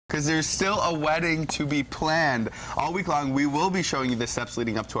because there's still a wedding to be planned. All week long, we will be showing you the steps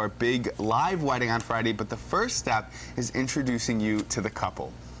leading up to our big live wedding on Friday, but the first step is introducing you to the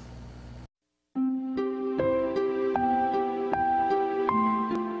couple.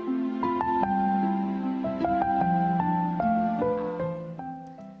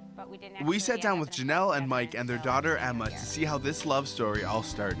 We sat down with Janelle and Mike and their daughter Emma to see how this love story all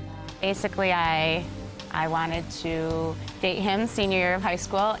started. Basically, I wanted to date him senior year of high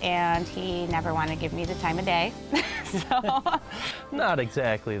school, and he never wanted to give me the time of day. So. Not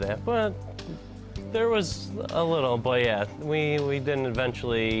exactly that, but there was a little, but yeah, we didn't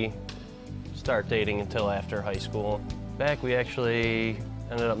eventually start dating until after high school. Back, we actually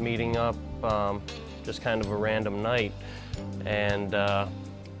ended up meeting up just kind of a random night, and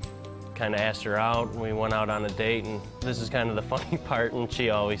kind of asked her out, and we went out on a date, and this is kind of the funny part, and she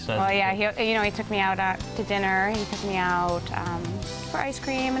always says... Oh yeah, he took me out to dinner, he took me out for ice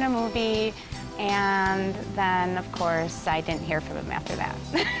cream and a movie, and then, of course, I didn't hear from him after that.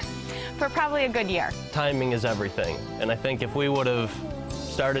 For probably a good year. Timing is everything, and I think if we would have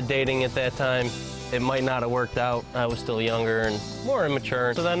started dating at that time, it might not have worked out. I was still younger and more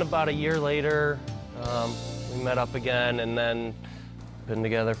immature. So then about a year later, we met up again, and then been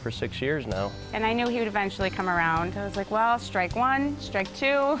together for 6 years now. And I knew he would eventually come around. I was like, well, strike one, strike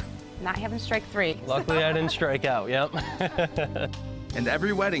two, not having strike three. Luckily, I didn't strike out, yep. And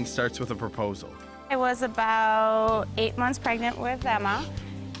every wedding starts with a proposal. I was about 8 months pregnant with Emma,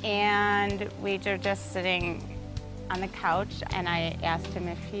 and we were just sitting on the couch, and I asked him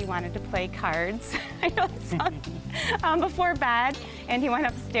if he wanted to play cards. I know it sounds before bed, and he went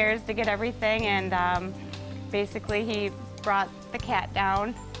upstairs to get everything, and basically he brought the cat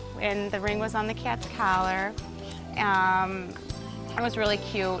down, and the ring was on the cat's collar. It was really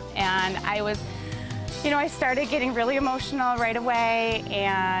cute, and I started getting really emotional right away,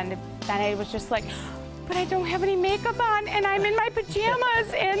 and then I was just like, but I don't have any makeup on, and I'm in my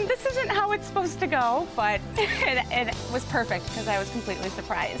pajamas, and this isn't how it's supposed to go, but it was perfect because I was completely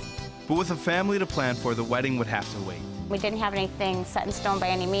surprised. But with a family to plan for, the wedding would have to wait. We didn't have anything set in stone by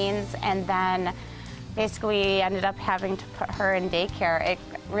any means, and then basically we ended up having to put her in daycare. It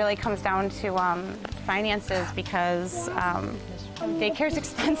really comes down to finances because daycare is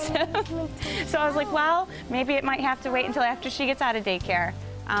expensive. So I was like, well, maybe it might have to wait until after she gets out of daycare.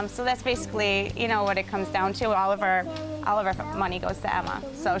 So that's basically, what it comes down to. All of our money goes to Emma.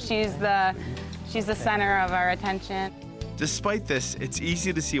 So she's the center of our attention. Despite this, it's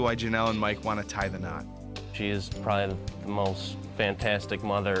easy to see why Janelle and Mike want to tie the knot. She is probably the most fantastic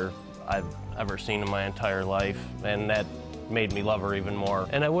mother I've ever seen in my entire life, and that made me love her even more.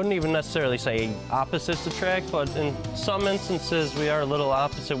 And I wouldn't even necessarily say opposites attract, but in some instances we are a little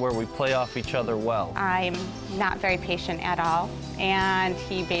opposite where we play off each other well. I'm not very patient at all, and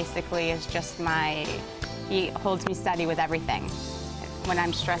he basically is just he holds me steady with everything. When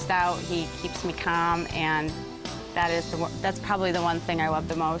I'm stressed out, he keeps me calm, and that's probably the one thing I love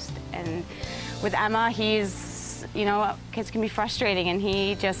the most. And with Emma, kids can be frustrating, and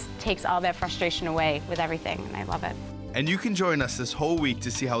he just takes all that frustration away with everything, and I love it. And you can join us this whole week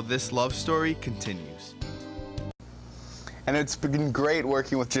to see how this love story continues. And it's been great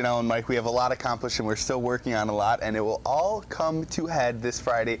working with Janelle and Mike. We have a lot accomplished, and we're still working on a lot, and it will all come to head this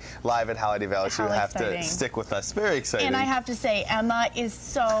Friday live at Holiday Valley, so you'll have to stick with us. Very exciting. And I have to say, Emma is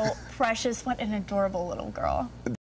so precious. What an adorable little girl.